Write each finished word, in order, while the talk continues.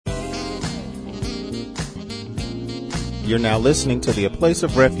You're now listening to the A Place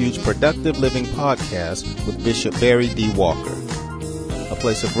of Refuge Productive Living podcast with Bishop Barry D. Walker. A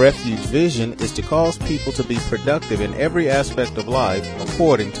Place of Refuge vision is to cause people to be productive in every aspect of life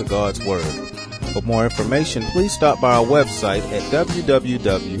according to God's Word. For more information, please stop by our website at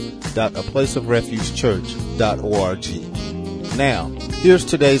www.aplaceofrefugechurch.org. Now, here's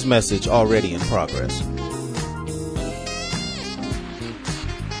today's message already in progress.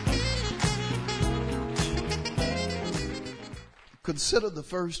 Consider the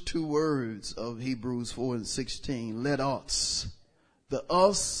first two words of Hebrews 4 and 16. Let us. The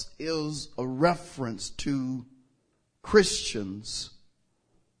us is a reference to Christians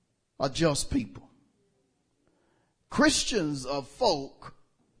are just people. Christians are folk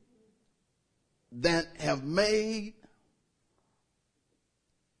that have made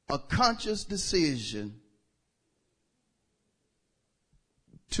a conscious decision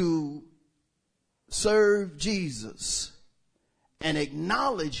to serve Jesus and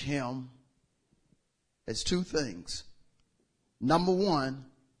acknowledge him as two things. Number one,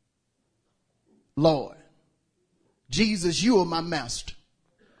 Lord, Jesus, you are my master.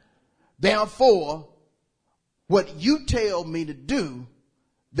 Therefore, what you tell me to do,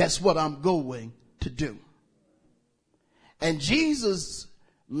 that's what I'm going to do. And Jesus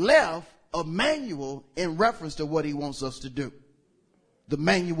left a manual in reference to what he wants us to do. The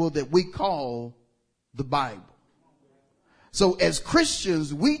manual that we call the Bible. So as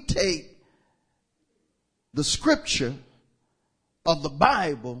Christians, we take the scripture of the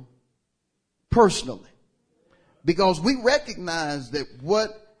Bible personally, because we recognize that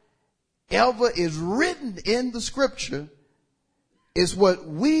whatever is written in the scripture is what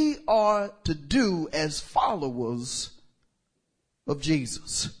we are to do as followers of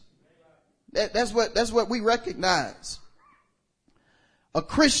Jesus. That's what we recognize. A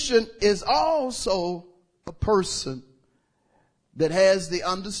Christian is also a person that has the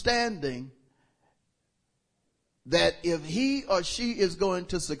understanding that if he or she is going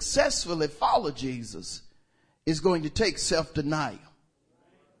to successfully follow Jesus, is going to take self-denial.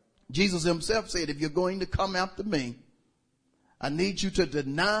 Jesus himself said, if you're going to come after me, I need you to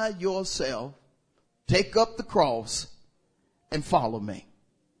deny yourself, take up the cross, and follow me.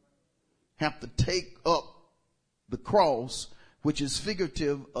 Have to take up the cross, which is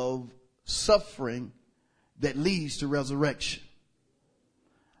figurative of suffering that leads to resurrection.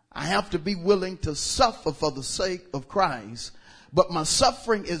 I have to be willing to suffer for the sake of Christ, but my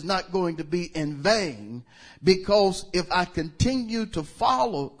suffering is not going to be in vain, because if I continue to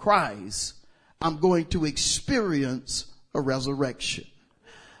follow Christ, I'm going to experience a resurrection.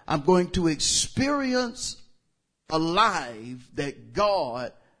 I'm going to experience a life that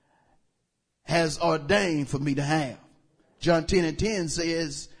God has ordained for me to have. John 10 and 10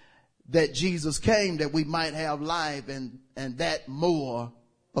 says that Jesus came that we might have life and that more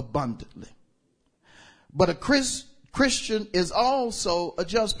abundantly. But a Christian is also a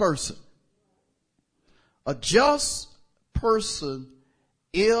just person. A just person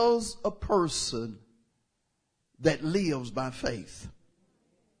is a person that lives by faith.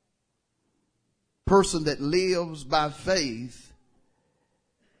 Person that lives by faith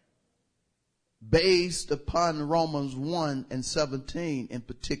based upon Romans 1 and 17 in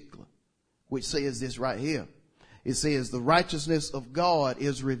particular, which says this right here. It says the righteousness of God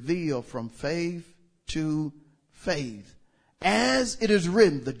is revealed from faith to faith. As it is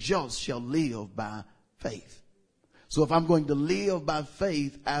written, the just shall live by faith. So if I'm going to live by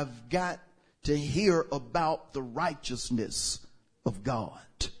faith, I've got to hear about the righteousness of God.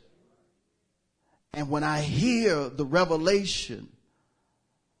 And when I hear the revelation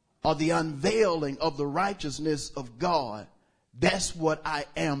or the unveiling of the righteousness of God, that's what I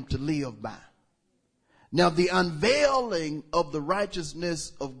am to live by. Now, the unveiling of the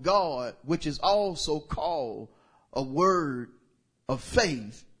righteousness of God, which is also called a word of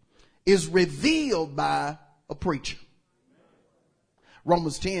faith, is revealed by a preacher.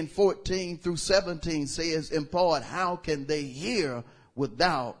 Romans 10, 14 through 17 says, in part, how can they hear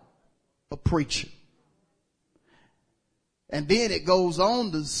without a preacher? And then it goes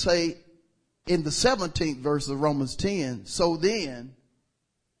on to say in the 17th verse of Romans 10, so then,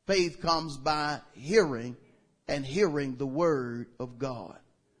 faith comes by hearing, and hearing the word of God.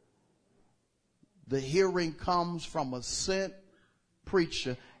 The hearing comes from a sent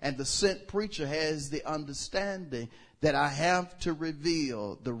preacher, and the sent preacher has the understanding that I have to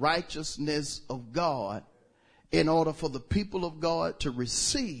reveal the righteousness of God in order for the people of God to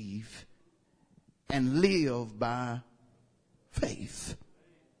receive and live by faith.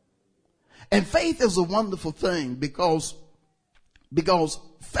 And faith is a wonderful thing because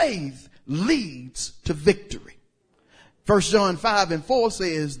faith leads to victory. 1 John 5:4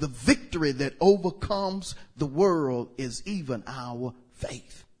 says, the victory that overcomes the world is even our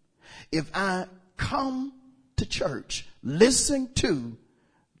faith. If I come to church, listen to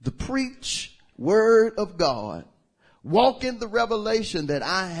the preach word of God, walk in the revelation that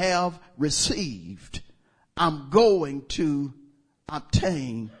I have received, I'm going to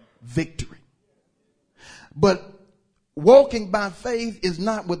obtain victory. But walking by faith is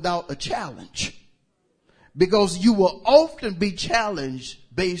not without a challenge, because you will often be challenged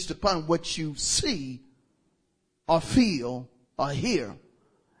based upon what you see or feel or hear,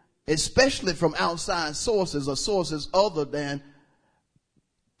 especially from outside sources or sources other than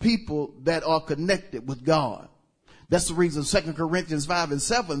people that are connected with God. That's the reason 2 Corinthians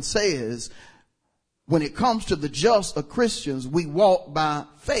 5:7 says, when it comes to the just of Christians, we walk by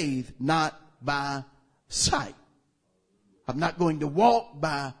faith, not by sight. I'm not going to walk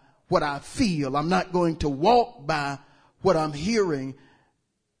by what I feel. I'm not going to walk by what I'm hearing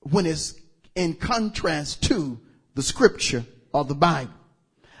when it's in contrast to the scripture or the Bible.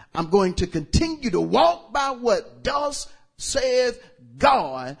 I'm going to continue to walk by what thus saith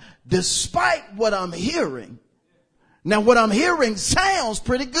God, despite what I'm hearing. Now, what I'm hearing sounds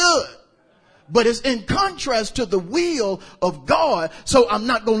pretty good, but it's in contrast to the will of God, so I'm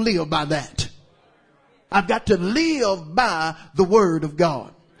not going to live by that. I've got to live by the word of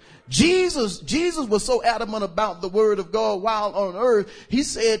God. Jesus was so adamant about the word of God while on earth. He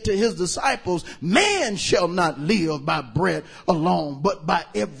said to his disciples, man shall not live by bread alone, but by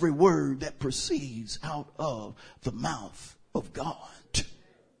every word that proceeds out of the mouth of God.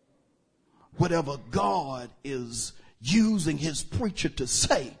 Whatever God is using his preacher to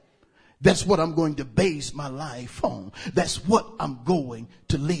say, that's what I'm going to base my life on. That's what I'm going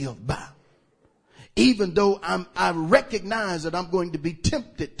to live by. Even though I recognize that I'm going to be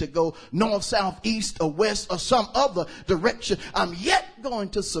tempted to go north, south, east, or west, or some other direction, I'm yet going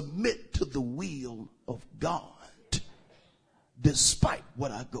to submit to the will of God despite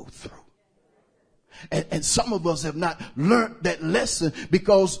what I go through. And some of us have not learned that lesson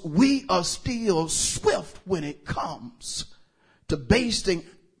because we are still swift when it comes to basing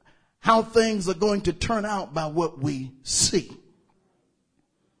how things are going to turn out by what we see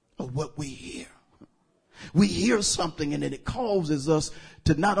or what we hear. We hear something and it causes us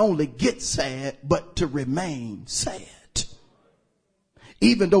to not only get sad, but to remain sad.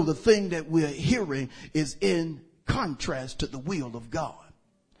 Even though the thing that we're hearing is in contrast to the will of God.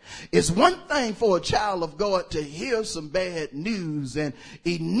 It's one thing for a child of God to hear some bad news and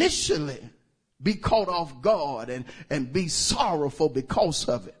initially be caught off guard and be sorrowful because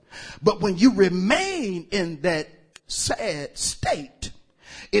of it. But when you remain in that sad state,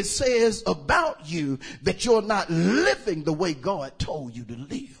 it says about you that you're not living the way God told you to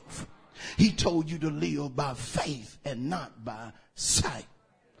live. He told you to live by faith and not by sight.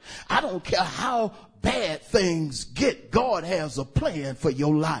 I don't care how bad things get, God has a plan for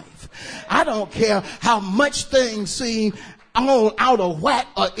your life. I don't care how much things seem all out of whack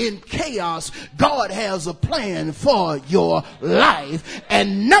or in chaos, God has a plan for your life,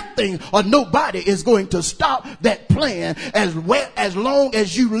 and nothing or nobody is going to stop that plan as long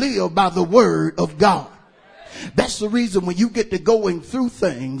as you live by the word of God. That's the reason when you get to going through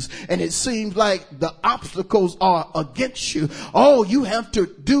things and it seems like the obstacles are against you, all you have to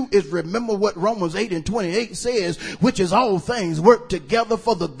do is remember what Romans 8:28 says, which is all things work together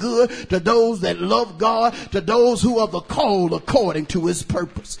for the good to those that love God, to those who are the called according to his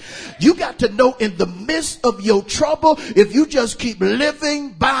purpose. You got to know in the midst of your trouble, if you just keep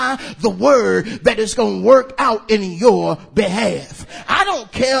living by the word, that it's going to work out in your behalf. I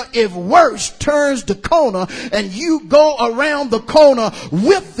don't care if worse turns the corner and you go around the corner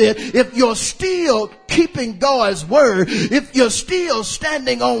with it, if you're still keeping God's word, if you're still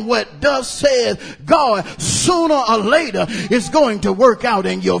standing on what thus says God, sooner or later it's going to work out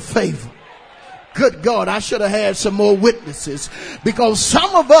in your favor. Good God, I should have had some more witnesses, because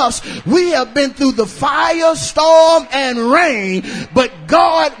some of us, we have been through the fire, storm, and rain, but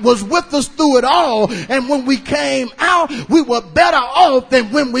God was with us through it all. And when we came out, we were better off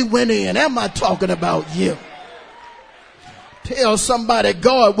than when we went in. Am I talking about you? Tell somebody,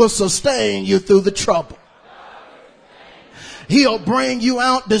 God will sustain you through the trouble. He'll bring you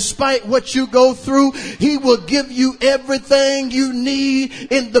out despite what you go through. He will give you everything you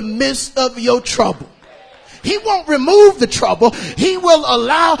need in the midst of your trouble. He won't remove the trouble. He will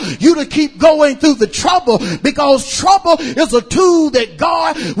allow you to keep going through the trouble, because trouble is a tool that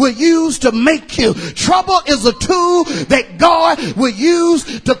God will use to make you. Trouble is a tool that God will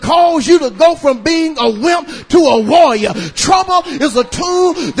use to cause you to go from being a wimp to a warrior. Trouble is a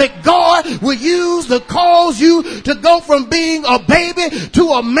tool that God will use to cause you to go from being a baby to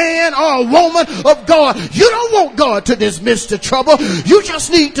a man or a woman of God. You don't want God to dismiss the trouble. You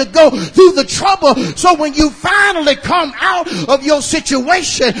just need to go through the trouble, so when you finally come out of your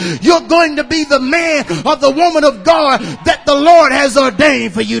situation, you're going to be the man or the woman of God that the Lord has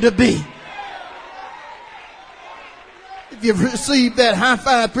ordained for you to be. If you've received that, high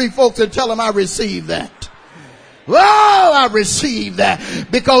five 3 folks and tell them, I received that. Oh, I received that,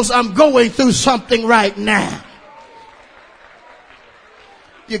 because I'm going through something right now.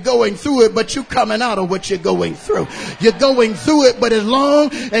 You're going through it, but you're coming out of what you're going through. You're going through it, but as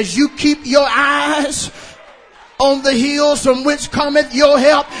long as you keep your eyes on the hills from which cometh your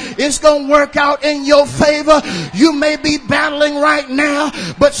help, it's going to work out in your favor. You may be battling right now,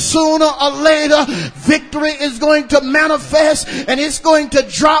 but sooner or later, victory is going to manifest, and it's going to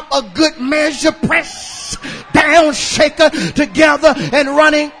drop a good measure, press down, shaker together and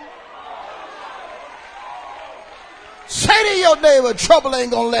running. Say to your neighbor, trouble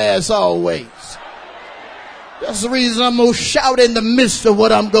ain't gonna last always. That's the reason I'm gonna shout in the midst of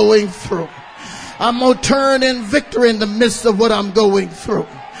what I'm going through. I'm gonna turn in victory in the midst of what I'm going through.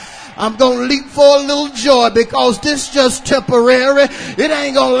 I'm gonna leap for a little joy, because this just temporary. It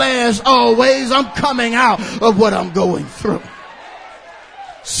ain't gonna last always. I'm coming out of what I'm going through.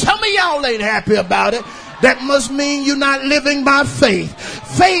 Some of y'all ain't happy about it. That must mean you're not living by faith.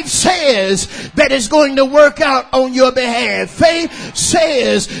 Faith says that it's going to work out on your behalf. Faith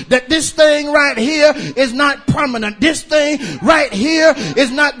says that this thing right here is not permanent. This thing right here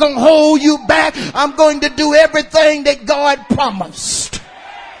is not going to hold you back. I'm going to do everything that God promised.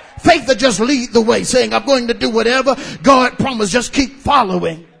 Faith will just lead the way, saying, I'm going to do whatever God promised. Just keep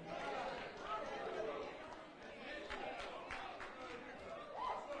following.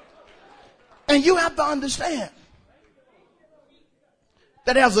 And you have to understand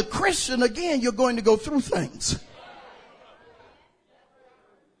that as a Christian, again, you're going to go through things.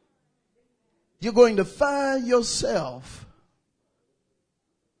 You're going to find yourself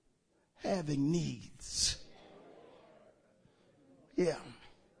having needs. Yeah.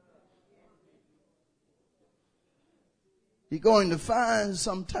 You're going to find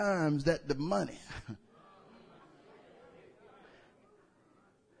sometimes that the money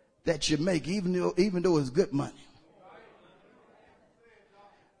that you make, even though it's good money,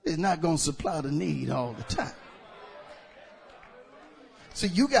 is not going to supply the need all the time. So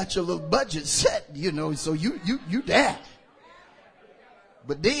you got your little budget set, so you there.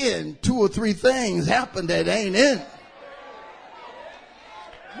 But then 2 or 3 things happen that ain't in.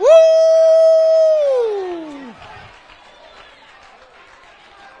 Woo!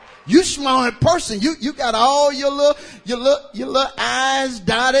 You smart person, you got all your little I's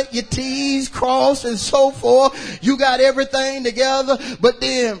dotted, your T's crossed, and so forth. You got everything together, but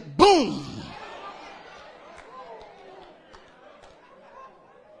then boom.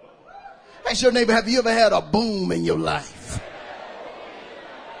 Ask your neighbor, have you ever had a boom in your life?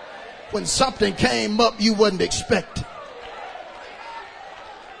 When something came up you wasn't expecting.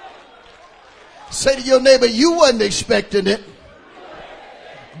 Say to your neighbor, you wasn't expecting it,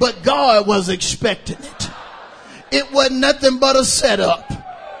 but God was expecting it. It wasn't nothing but a setup.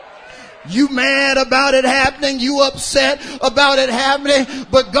 You mad about it happening, you upset about it happening,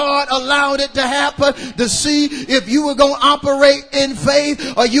 but God allowed it to happen to see if you were going to operate in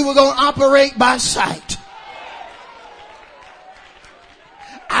faith or you were going to operate by sight.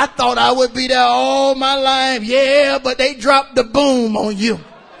 I thought I would be there all my life. Yeah, but they dropped the boom on you.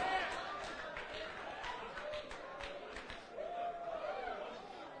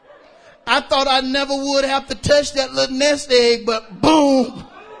 I thought I never would have to touch that little nest egg, but boom.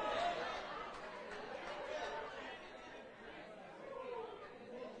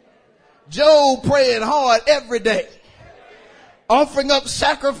 Job praying hard every day, offering up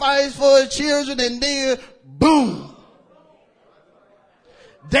sacrifice for his children, and then boom.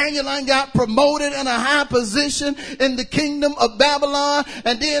 Daniel got promoted in a high position in the kingdom of Babylon,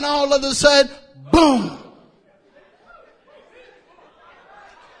 and then all of a sudden, boom.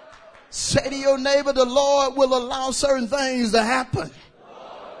 Say to your neighbor, the Lord will allow certain things to happen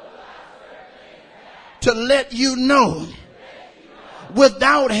to let you know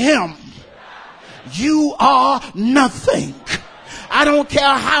without him you are nothing. I don't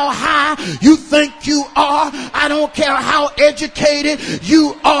care how high you think you are. I don't care how educated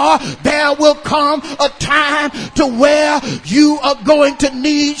you are. There will come a time to where you are going to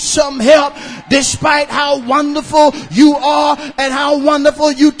need some help. Despite how wonderful you are and how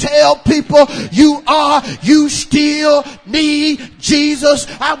wonderful you tell people you are, you still need Jesus.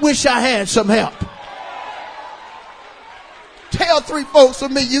 I wish I had some help. Tell 3 folks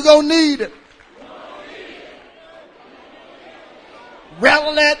with me, you're going to need it.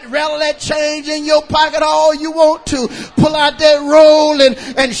 Rattle that change in your pocket all you want to. Pull out that roll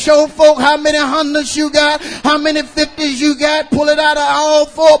and show folk how many hundreds you got, how many 50s you got. Pull it out of all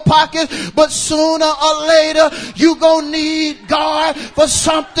 4 pockets. But sooner or later, you gonna need God for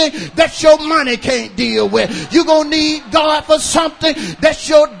something that your money can't deal with. You gonna need God for something that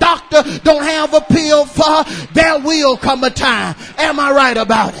your doctor don't have a pill for. There will come a time. Am I right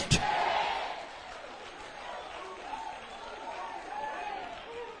about it?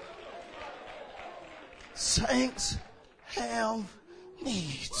 Saints have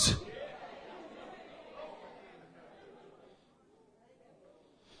needs.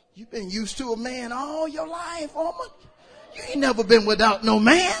 You've been used to a man all your life, woman. You ain't never been without no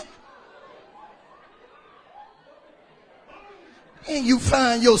man. And you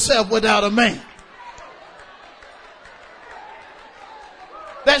find yourself without a man.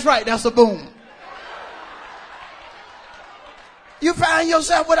 That's right, that's a boom. You find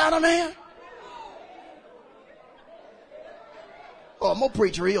yourself without a man? Oh, I'm going to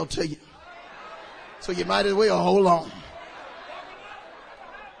preach real to you. So you might as well hold on.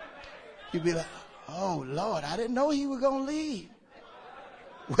 You'd be like, oh, Lord, I didn't know he was going to leave.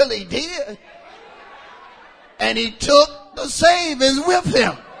 Well, he did. And he took the savings with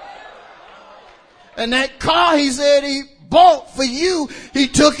him. And that car he said he bought for you, he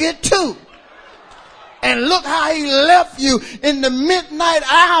took it too. And look how he left you in the midnight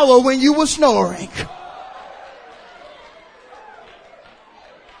hour when you were snoring.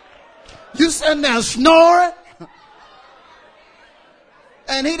 You sitting there snoring,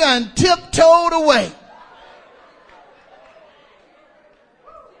 and he done tiptoed away.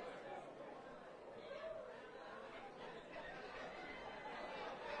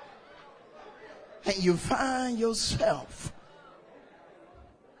 And you find yourself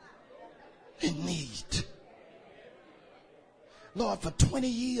in need. Lord, for 20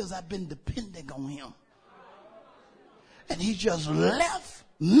 years I've been depending on him. And he just left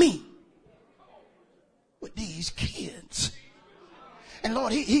me with these kids. And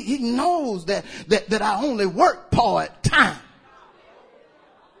Lord, he knows that I only work part-time.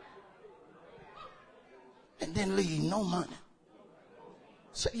 And then leave no money.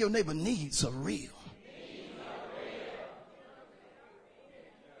 Say your neighbor, needs are real.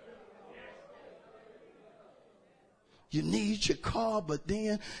 You need your car, but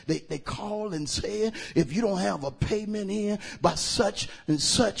then they call and say, if you don't have a payment in by such and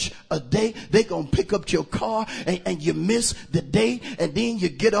such a date, they gonna pick up your car and you miss the date, and then you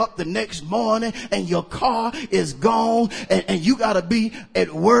get up the next morning and your car is gone and you gotta be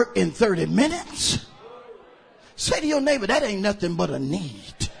at work in 30 minutes. Say to your neighbor, that ain't nothing but a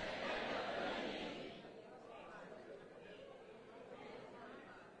need.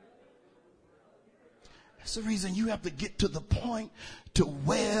 That's the reason you have to get to the point to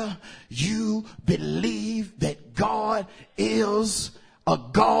where you believe that God is a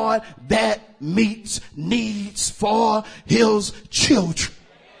God that meets needs for his children.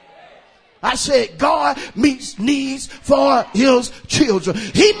 I said God meets needs for his children.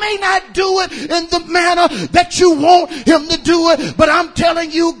 He may not do it in the manner that you want him to do it, but I'm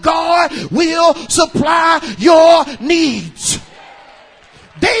telling you, God will supply your needs.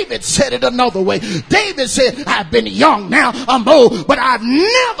 David said it another way. David said, I've been young, now I'm old, but I've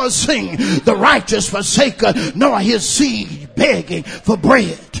never seen the righteous forsaken, nor his seed begging for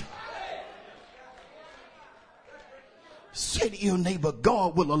bread. Say to your neighbor,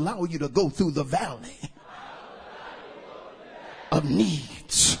 God will allow you to go through the valley of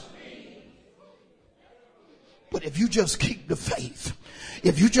needs. But if you just keep the faith,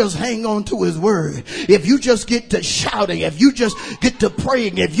 if you just hang on to his word, if you just get to shouting, if you just get to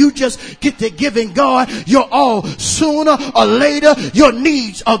praying, if you just get to giving God your all, sooner or later your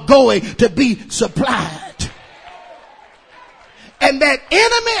needs are going to be supplied. And that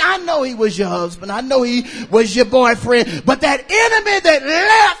enemy, I know he was your husband, I know he was your boyfriend, but that enemy that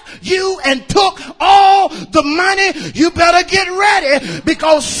left you and took all the money, you better get ready,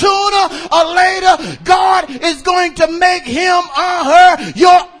 because sooner or later God is going to make him or her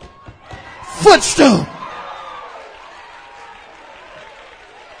your footstool.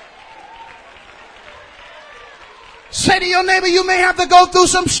 Say to your neighbor, you may have to go through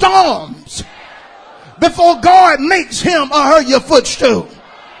some storms before God makes him or her your footstool.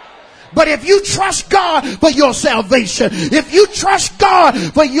 But if you trust God for your salvation, if you trust God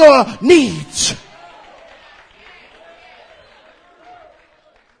for your needs,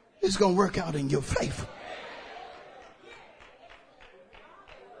 it's going to work out in your favor.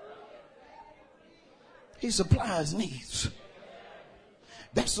 He supplies needs.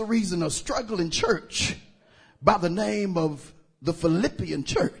 That's the reason a struggling church by the name of the Philippian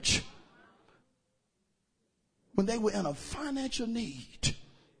church, when they were in a financial need,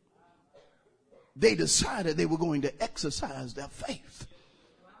 they decided they were going to exercise their faith.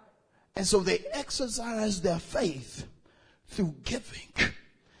 And so they exercised their faith through giving.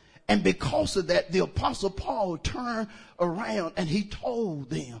 And because of that, the Apostle Paul turned around and he told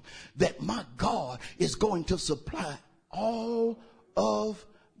them that my God is going to supply all of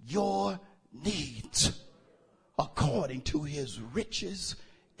your needs according to his riches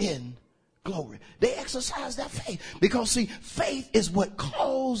in glory. They exercise their faith because, see, faith is what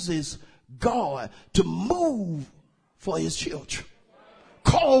causes God to move for his children.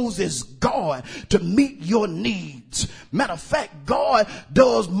 Causes God to meet your needs. Matter of fact, God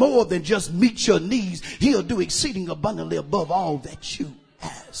does more than just meet your needs. He'll do exceeding abundantly above all that you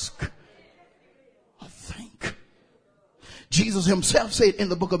ask or think. Jesus himself said in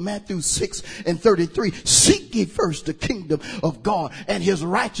the book of Matthew 6:33, seek ye first the kingdom of God and his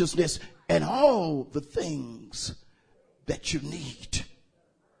righteousness, and all the things that you need.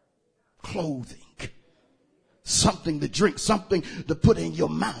 Clothing, something to drink, something to put in your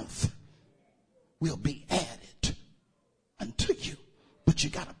mouth will be added unto you. But you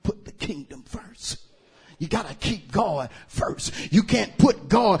got to put the kingdom first. You got to keep God first. You can't put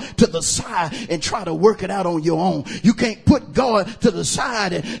God to the side and try to work it out on your own. You can't put God to the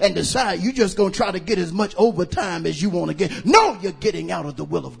side and decide you're just going to try to get as much overtime as you want to get. No, you're getting out of the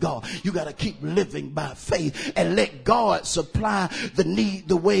will of God. You got to keep living by faith and let God supply the need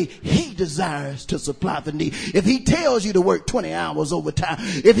the way he desires to supply the need. If he tells you to work 20 hours overtime,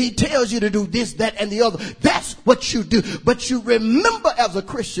 if he tells you to do this, that, and the other, that's what you do. But you remember, as a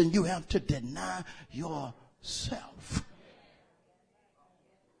Christian, you have to deny yourself.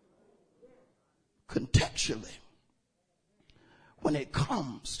 Contextually, when it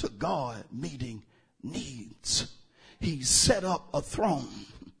comes to God meeting needs, he set up a throne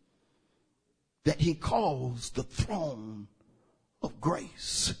that he calls the throne of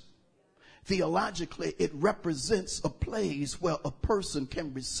grace. Theologically, it represents a place where a person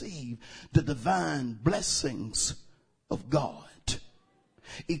can receive the divine blessings of God.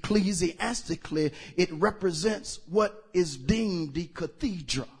 Ecclesiastically, it represents what is deemed the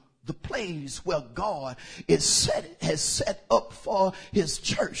cathedral, the place where God has set up for his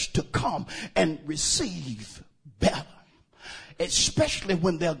church to come and receive better, especially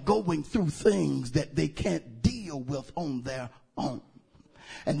when they're going through things that they can't deal with on their own.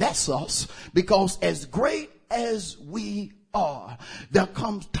 And that's us, because as great as we are, there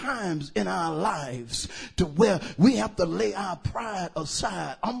comes times in our lives to where we have to lay our pride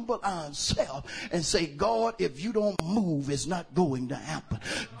aside, humble ourselves, and say, God, if you don't move, it's not going to happen.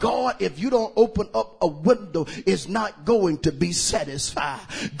 God, if you don't open up a window, it's not going to be satisfied.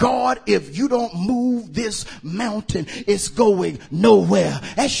 God, if you don't move this mountain, it's going nowhere.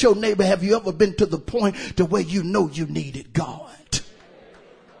 Ask your neighbor, have you ever been to the point to where you know you needed God?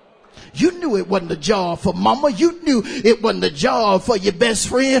 You knew it wasn't a job for mama. You knew it wasn't a job for your best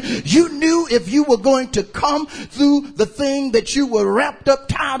friend. You knew if you were going to come through the thing that you were wrapped up,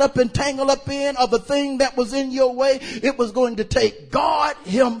 tied up, and tangled up in, or the thing that was in your way, it was going to take God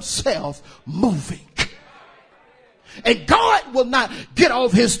himself moving. And God will not get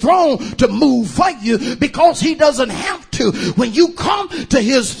off his throne to move for you, because he doesn't have to. When you come to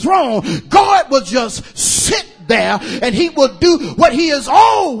his throne, God will just sit there and he will do what he has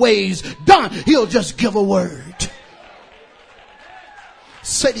always done. He'll just give a word.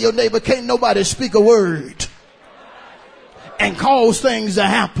 Say to your neighbor, can't nobody speak a word and cause things to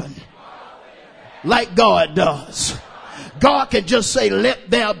happen like God does. God can just say, let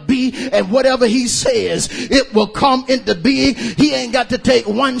there be, and whatever he says, it will come into being. He ain't got to take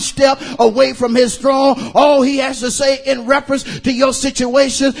one step away from his throne. All he has to say in reference to your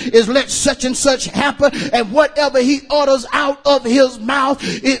situation is, let such and such happen, and whatever he orders out of his mouth,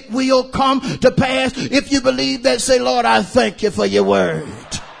 it will come to pass. If you believe that, say, Lord, I thank you for your word.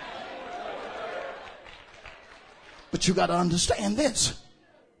 But you got to understand this.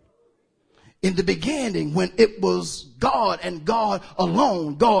 In the beginning, when it was God and God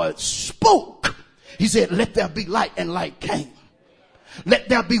alone, God spoke. He said, let there be light, and light came. Let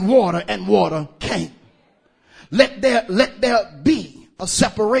there be water, and water came. let there be a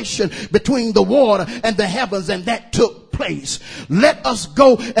separation between the water and the heavens, and that took place. Let us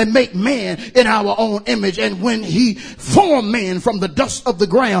go and make man in our own image. And when he formed man from the dust of the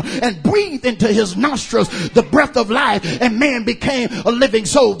ground and breathed into his nostrils the breath of life, and man became a living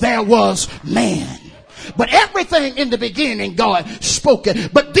soul, there was man. But everything in the beginning, God spoke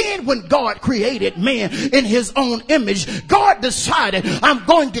it. But then when God created man in his own image, God decided, I'm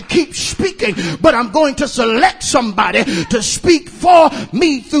going to keep speaking, but I'm going to select somebody to speak for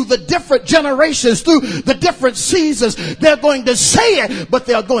me through the different generations, through the different seasons. They're going to say it, but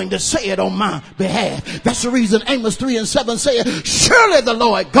they're going to say it on my behalf. That's the reason Amos 3:7 said, surely the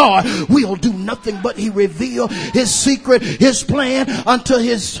Lord God will do nothing but he reveal his secret, his plan unto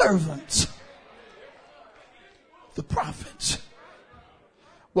his servants, the prophets.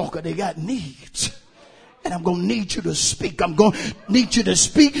 Walker, they got needs. And I'm going to need you to speak. I'm going to need you to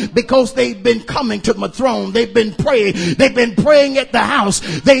speak because they've been coming to my throne. They've been praying. They've been praying at the house.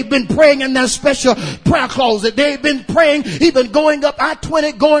 They've been praying in their special prayer closet. They've been praying even going up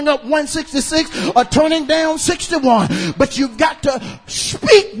I-20, going up 166, or turning down 61. But you've got to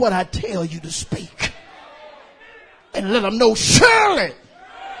speak what I tell you to speak. And let them know, surely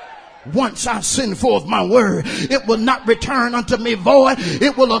once I send forth my word, it will not return unto me void.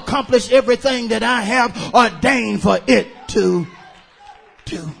 It will accomplish everything that I have ordained for it to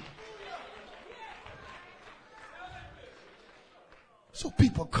do. So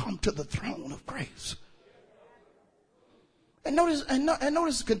people come to the throne of grace. And notice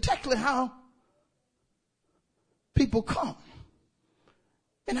contextually how people come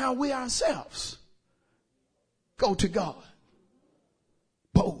and how we ourselves go to God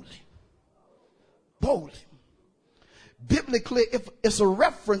boldly. Boldly. Biblically, if it's a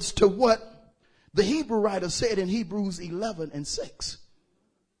reference to what the Hebrew writer said in Hebrews 11:6,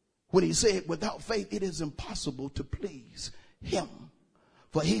 when he said, without faith it is impossible to please him.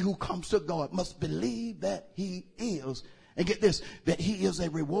 For he who comes to God must believe that he is, and get this, that he is a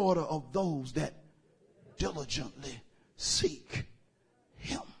rewarder of those that diligently seek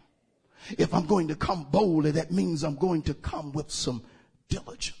him. If I'm going to come boldly, that means I'm going to come with some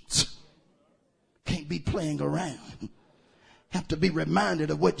diligence. Can't be playing around. Have to be reminded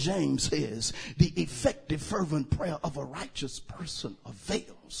of what James says. The effective, fervent prayer of a righteous person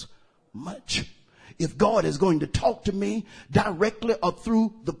avails much. If God is going to talk to me directly or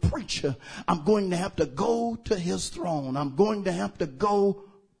through the preacher, I'm going to have to go to his throne. I'm going to have to go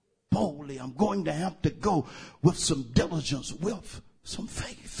boldly. I'm going to have to go with some diligence, with some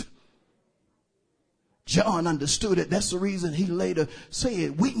faith. John understood it. That's the reason he later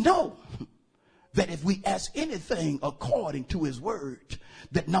said, we know that if we ask anything according to his word,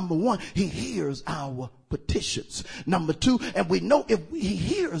 that number one, he hears our petitions. Number two, and we know if he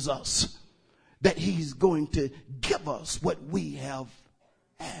hears us, that he's going to give us what we have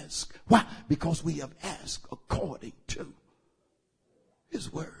asked. Why? Because we have asked according to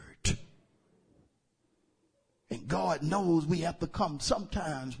his word. And God knows we have to come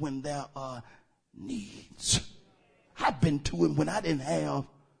sometimes when there are needs. I've been to him when I didn't have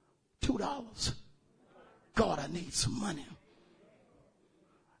 $2. God, I need some money.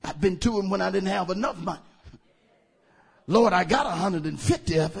 I've been to him when I didn't have enough money. Lord, I got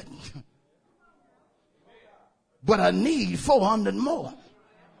 150 of it, but I need 400 more.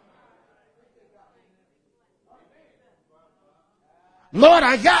 Lord,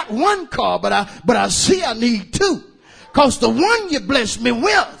 I got one car, but I see I need two. Cause the one you blessed me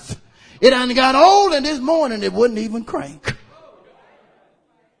with, it done got old, and this morning it wouldn't even crank.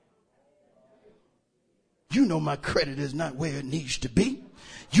 You know my credit is not where it needs to be.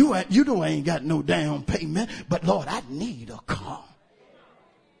 You know I ain't got no down payment, but Lord, I need a car.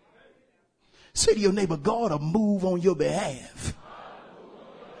 Say to your neighbor, God will move on your behalf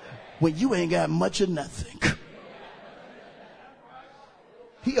when you ain't got much of nothing.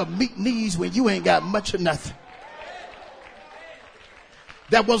 He'll meet needs when you ain't got much of nothing.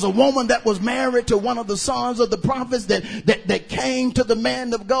 There was a woman that was married to one of the sons of the prophets that came to the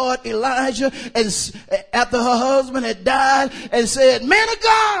man of God, Elijah, and after her husband had died, and said, man of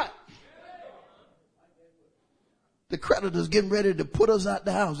God, the creditors getting ready to put us out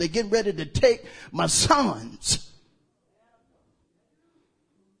the house. They're getting ready to take my sons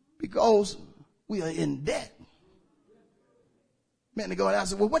because we are in debt. Man of God, I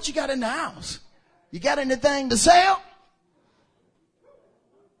said, well, what you got in the house? You got anything to sell?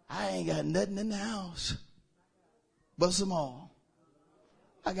 I ain't got nothing in the house but some oil.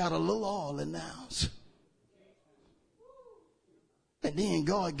 I got a little oil in the house. And then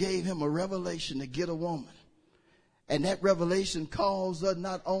God gave him a revelation to get a woman. And that revelation caused her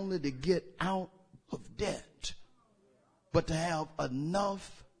not only to get out of debt, but to have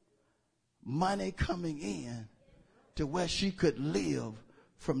enough money coming in to where she could live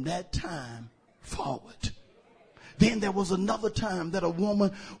from that time forward. Then there was another time that a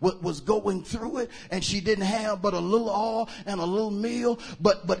woman was going through it, and she didn't have but a little oil and a little meal,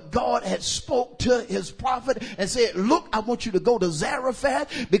 but God had spoke to his prophet and said, look, I want you to go to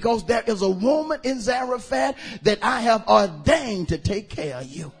Zarephath, because there is a woman in Zarephath that I have ordained to take care of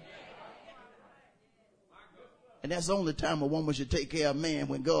you. And that's the only time a woman should take care of a man,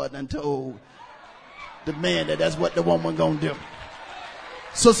 when God done told the man that that's what the woman gonna do.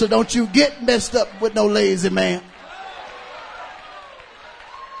 Sister, don't you get messed up with no lazy man.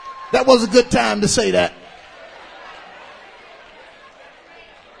 That was a good time to say that.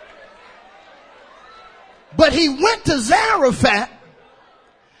 But he went to Zarephath,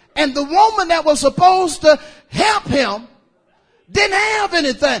 and the woman that was supposed to help him didn't have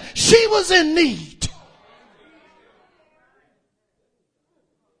anything. She was in need.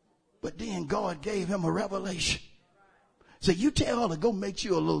 But then God gave him a revelation. So you tell her to go make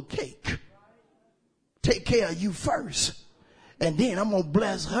you a little cake. Take care of you first. And then I'm going to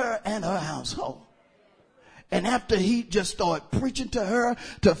bless her and her household. And after he just started preaching to her,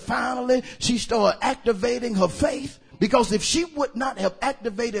 to finally she started activating her faith. Because if she would not have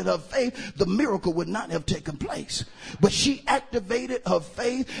activated her faith, the miracle would not have taken place. But she activated her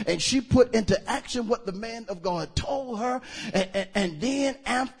faith, and she put into action what the man of God told her. And then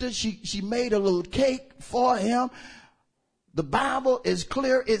after she made a little cake for him, the Bible is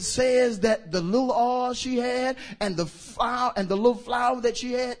clear. It says that the little oil she had and the flour and the little flour that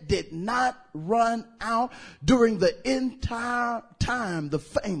she had did not run out during the entire time the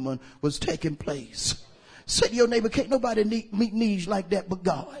famine was taking place. Say to your neighbor, can't nobody meet needs like that but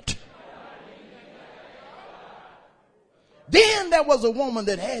God. Then there was a woman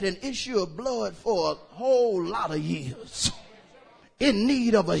that had an issue of blood for a whole lot of years, in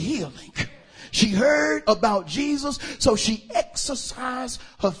need of a healing. She heard about Jesus, so she exercised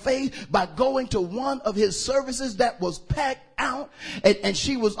her faith by going to one of his services that was packed out, and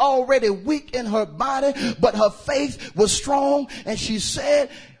she was already weak in her body, but her faith was strong, and she said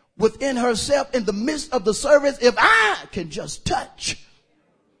within herself in the midst of the service, if I can just touch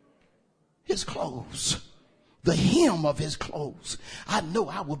his clothes, the hem of his clothes, I know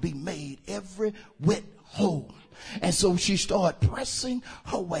I will be made every whit whole. And so she started pressing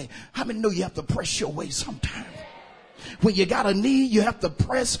her way. How many know you have to press your way sometime? When you got a need, you have to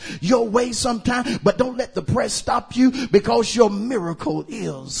press your way sometime. But don't let the press stop you, because your miracle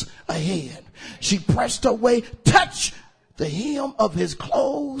is ahead. She pressed her way, touched the hem of his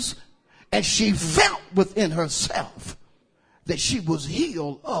clothes, and she felt within herself that she was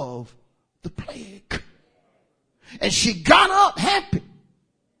healed of the plague. And she got up happy,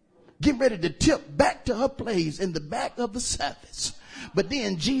 getting ready to tip back to her place in the back of the service. But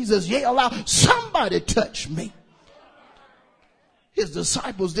then Jesus yelled out, somebody touch me. His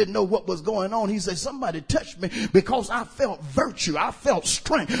disciples didn't know what was going on. He said, somebody touched me, because I felt virtue. I felt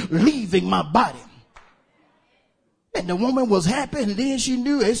strength leaving my body. And the woman was happy, and then she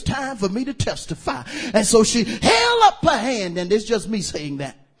knew it's time for me to testify. And so she held up her hand, and it's just me saying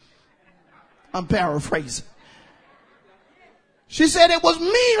that. I'm paraphrasing. She said, it was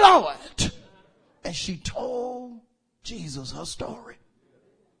me, Lord. And she told Jesus her story.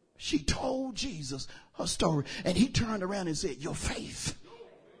 She told Jesus her story. And he turned around and said, your faith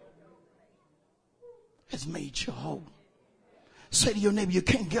has made you whole. Say to your neighbor, you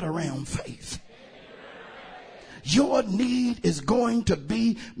can't get around faith. Your need is going to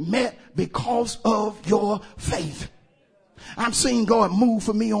be met because of your faith. I've seen God move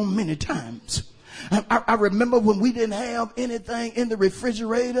for me on many times. I remember when we didn't have anything in the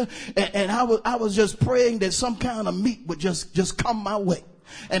refrigerator, and I was just praying that some kind of meat would just come my way.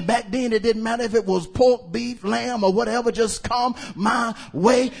 And back then it didn't matter if it was pork, beef, lamb, or whatever, just come my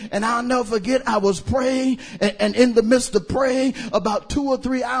way. And I'll never forget, I was praying, and in the midst of praying, about 2 or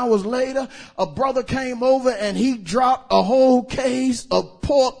 3 hours later, a brother came over and he dropped a whole case of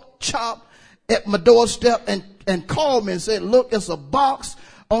pork chop at my doorstep and called me and said, look, it's a box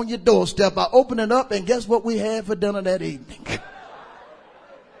on your doorstep. I opened it up, and guess what we had for dinner that evening?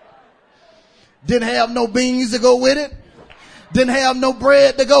 Didn't have no beans to go with it. Didn't have no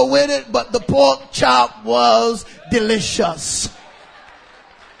bread to go with it, but the pork chop was delicious.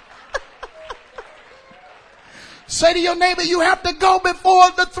 Say to your neighbor, you have to go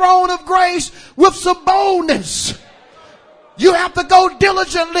before the throne of grace with some boldness. You have to go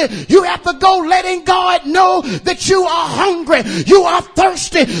diligently. You have to go letting God know that you are hungry. You are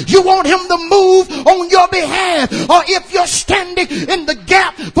thirsty. You want him to move on your behalf. Or if you're standing in the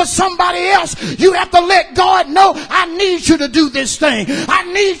gap for somebody else, you have to let God know, I need you to do this thing.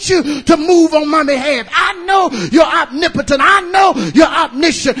 I need you to move on my behalf. I know you're omnipotent. I know you're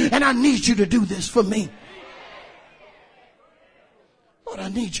omniscient. And I need you to do this for me. Lord, I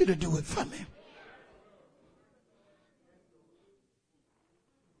need you to do it for me.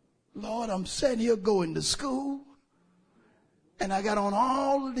 Lord, I'm sitting here going to school, and I got on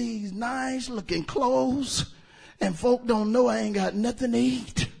all of these nice looking clothes, and folk don't know I ain't got nothing to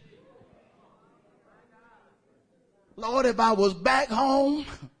eat. Lord, if I was back home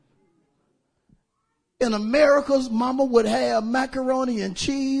in America, mama would have macaroni and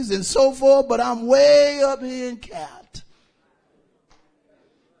cheese and so forth, but I'm way up here in Cat.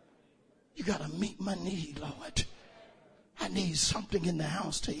 You got to meet my need, Lord. I need something in the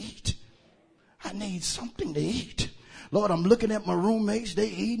house to eat. I need something to eat. Lord, I'm looking at my roommates. They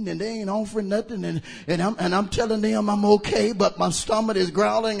eating and they ain't offering nothing. And I'm telling them I'm okay, but my stomach is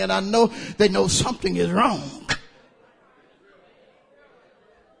growling and I know they know something is wrong.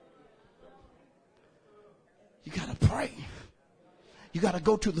 You got to pray. You got to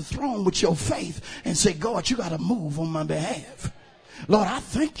go to the throne with your faith and say, God, you got to move on my behalf. Lord, I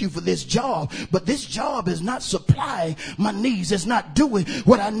thank you for this job, but this job is not supplying my needs. It's not doing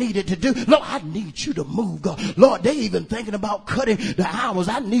what I needed to do. Lord, I need you to move, God. Lord, they even thinking about cutting the hours.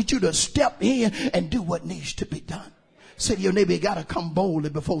 I need you to step in and do what needs to be done. Say to your neighbor, you got to come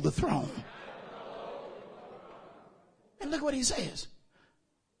boldly before the throne. And look what he says.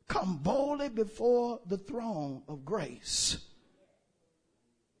 Come boldly before the throne of grace.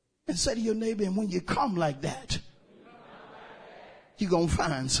 And say to your neighbor, and when you come like that, you're going to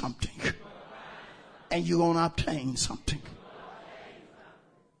find something. And you're going to obtain something.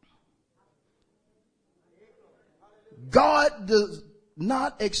 God does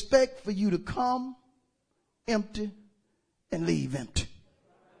not expect for you to come empty and leave empty.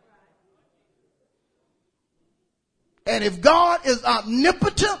 And if God is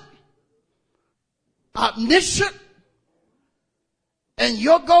omnipotent, omniscient, and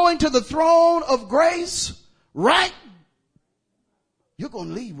you're going to the throne of grace, right? You're going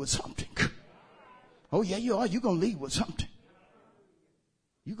to leave with something. Oh, yeah, you are. You're going to leave with something.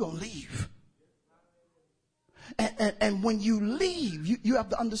 You're going to leave. And when you leave, you have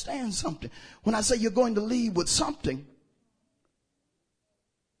to understand something. When I say you're going to leave with something,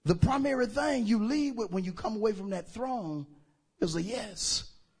 the primary thing you leave with when you come away from that throne is a yes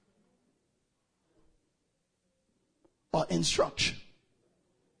or instruction.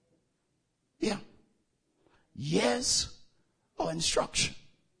 Yeah. Yes or instruction.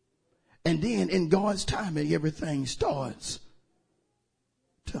 And then in God's timing, everything starts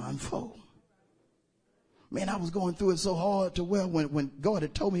to unfold. Man, I was going through it so hard to where when God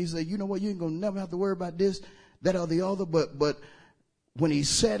had told me, he said, you know what, you ain't going to never have to worry about this, that, or the other. But when he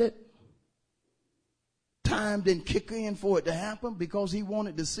said it, time didn't kick in for it to happen because he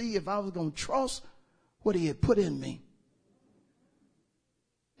wanted to see if I was going to trust what he had put in me.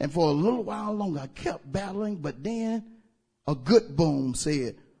 And for a little while longer, I kept battling, but then a good boom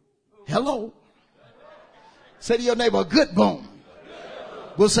said, hello. Say to your neighbor, a good boom.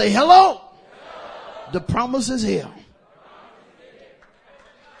 We'll say, hello. The promise is here.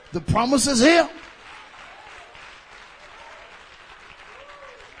 The promise is here.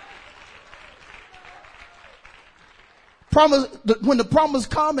 Promise, when the promise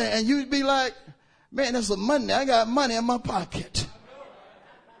come and you'd be like, man, that's a Monday. I got money in my pocket.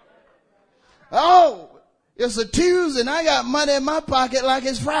 Oh, it's a Tuesday and I got money in my pocket like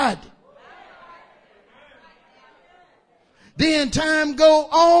it's Friday. Then time go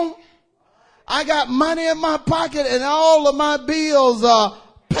on. I got money in my pocket and all of my bills are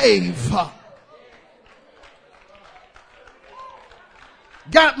paid for.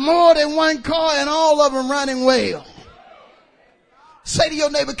 Got more than one car and all of them running well. Say to your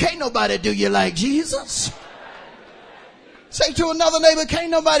neighbor, can't nobody do you like Jesus. Say to another neighbor,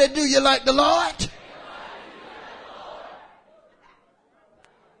 can't nobody do you like the Lord.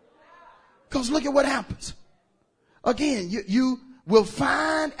 Because look at what happens. Again, you will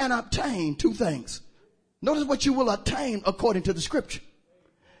find and obtain two things. Notice what you will obtain according to the scripture.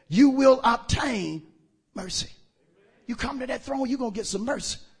 You will obtain mercy. You come to that throne, you're going to get some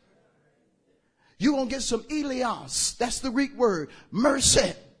mercy. You're going to get some Elios. That's the Greek word.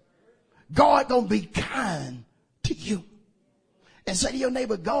 Mercy. God going to be kind to you. And say to your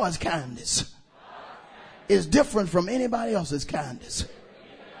neighbor, God's kindness is different from anybody else's kindness.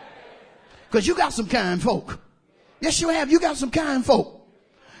 Because you got some kind folk. Yes, you have. You got some kind folk.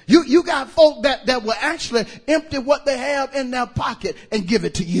 You got folk that will actually empty what they have in their pocket and give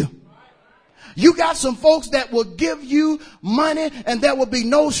it to you. You got some folks that will give you money and there will be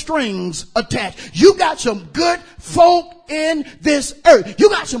no strings attached. You got some good folk in this earth. You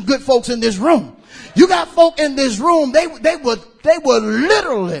got some good folks in this room. You got folk in this room. They would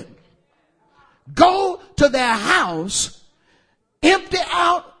literally go to their house, empty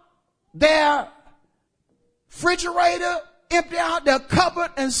out their refrigerator, empty out their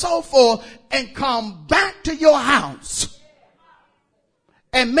cupboard and so forth, and come back to your house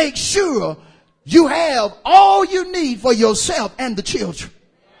and make sure you have all you need for yourself and the children.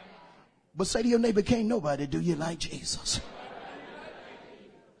 But say to your neighbor, can't nobody do you like Jesus.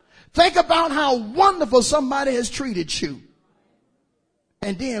 Think about how wonderful somebody has treated you.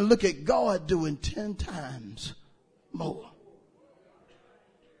 And then look at God doing 10 times more.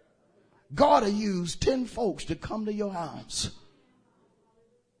 God will use 10 folks to come to your house.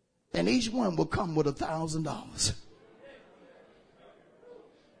 And each one will come with $1,000.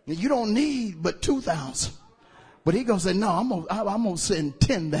 And you don't need but 2,000. But he gonna say, no, I'm gonna send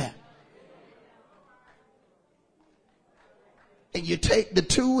 10 back. And you take the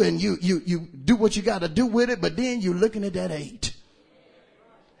 2 and you do what you got to do with it, but then you're looking at that 8.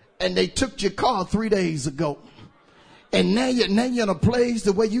 And they took your car 3 days ago. And now you're in a place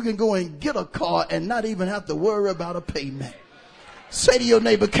the way you can go and get a car and not even have to worry about a payment. Say to your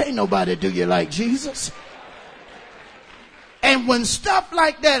neighbor, can't nobody do you like Jesus. And when stuff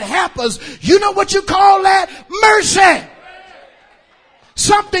like that happens, you know what you call that? Mercy.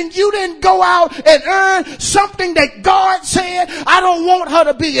 Something you didn't go out and earn, something that God said, I don't want her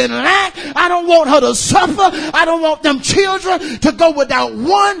to be in lack. I don't want her to suffer. I don't want them children to go without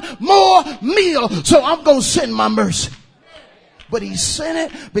one more meal. So I'm going to send my mercy. But he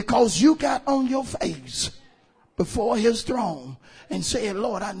sent it because you got on your face before his throne and said,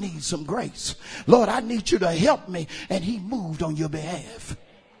 Lord, I need some grace. Lord, I need you to help me. And he moved on your behalf.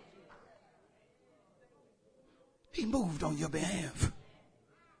 He moved on your behalf.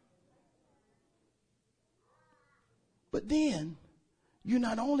 But then you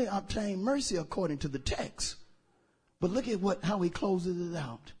not only obtain mercy according to the text, but look at how he closes it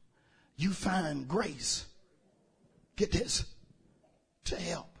out. You find grace. Get this. To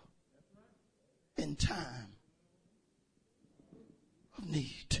help in time of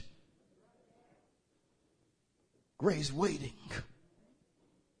need. Grace waiting.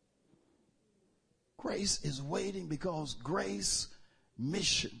 Grace is waiting because grace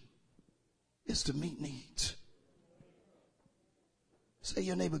mission is to meet needs. Say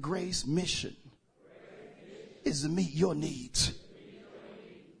your neighbor, grace mission is to meet your needs.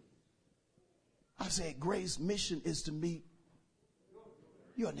 I said grace mission is to meet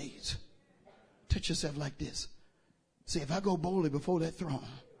your needs. Touch yourself like this. Say, if I go boldly before that throne,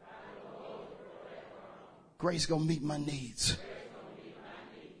 grace gonna meet my needs.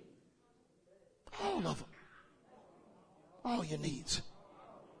 All of them. All your needs.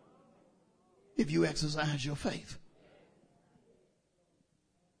 If you exercise your faith.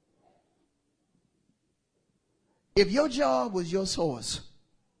 If your job was your source,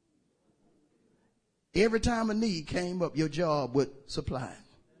 every time a need came up, your job would supply it.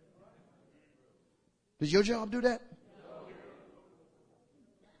 Does your job do that?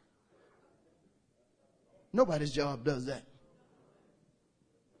 Nobody's job does that.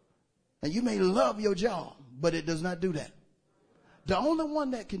 And you may love your job, but it does not do that. The only one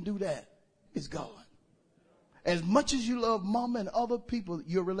that can do that is God. As much as you love mama and other people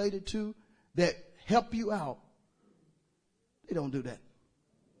you're related to that help you out, they don't do that.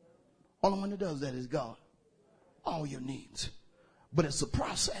 Only one that does that is God. All your needs. But it's a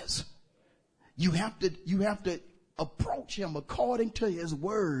process. You have to approach him according to his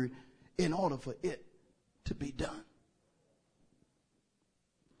word in order for it to be done.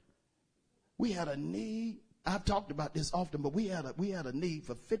 We had a need. I've talked about this often, but we had a need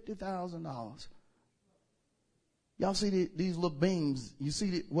for $50,000. Y'all see these little beams? You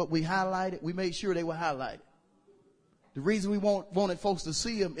see what we highlighted? We made sure they were highlighted. The reason we wanted folks to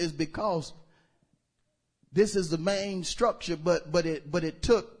see them is because this is the main structure, but it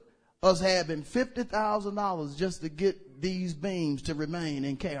took us having $50,000 just to get these beams to remain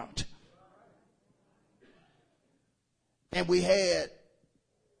in character. And we had,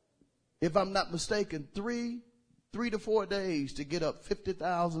 if I'm not mistaken, three to 4 days to get up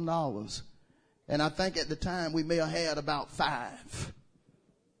 $50,000. And I think at the time we may have had about 5.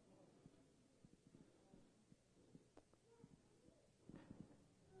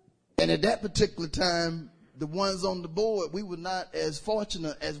 And at that particular time, the ones on the board, we were not as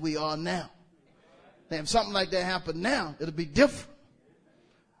fortunate as we are now. Now, if something like that happened now, it'll be different.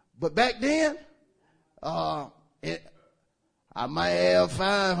 But back then, I might have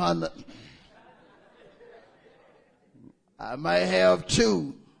 500. I might have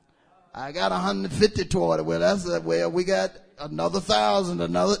 2. I got 150 toward it. Well, that's where we got another 1,000,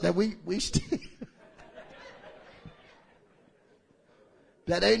 another that we still.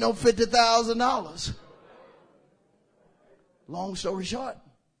 That ain't no $50,000. Long story short.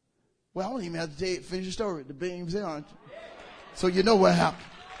 Well, I don't even have to finish the story. The beams there, aren't you? So you know what happened.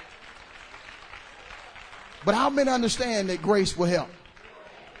 But how many understand that grace will help?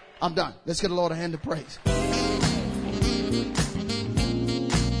 I'm done. Let's get the Lord a hand of praise.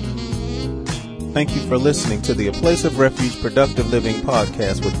 Thank you for listening to the A Place of Refuge Productive Living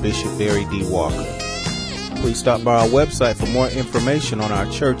podcast with Bishop Barry D. Walker. Please stop by our website for more information on our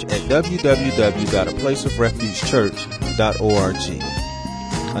church at www.aplaceofrefugechurch.org.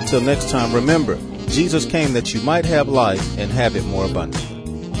 Until next time, remember, Jesus came that you might have life and have it more abundantly.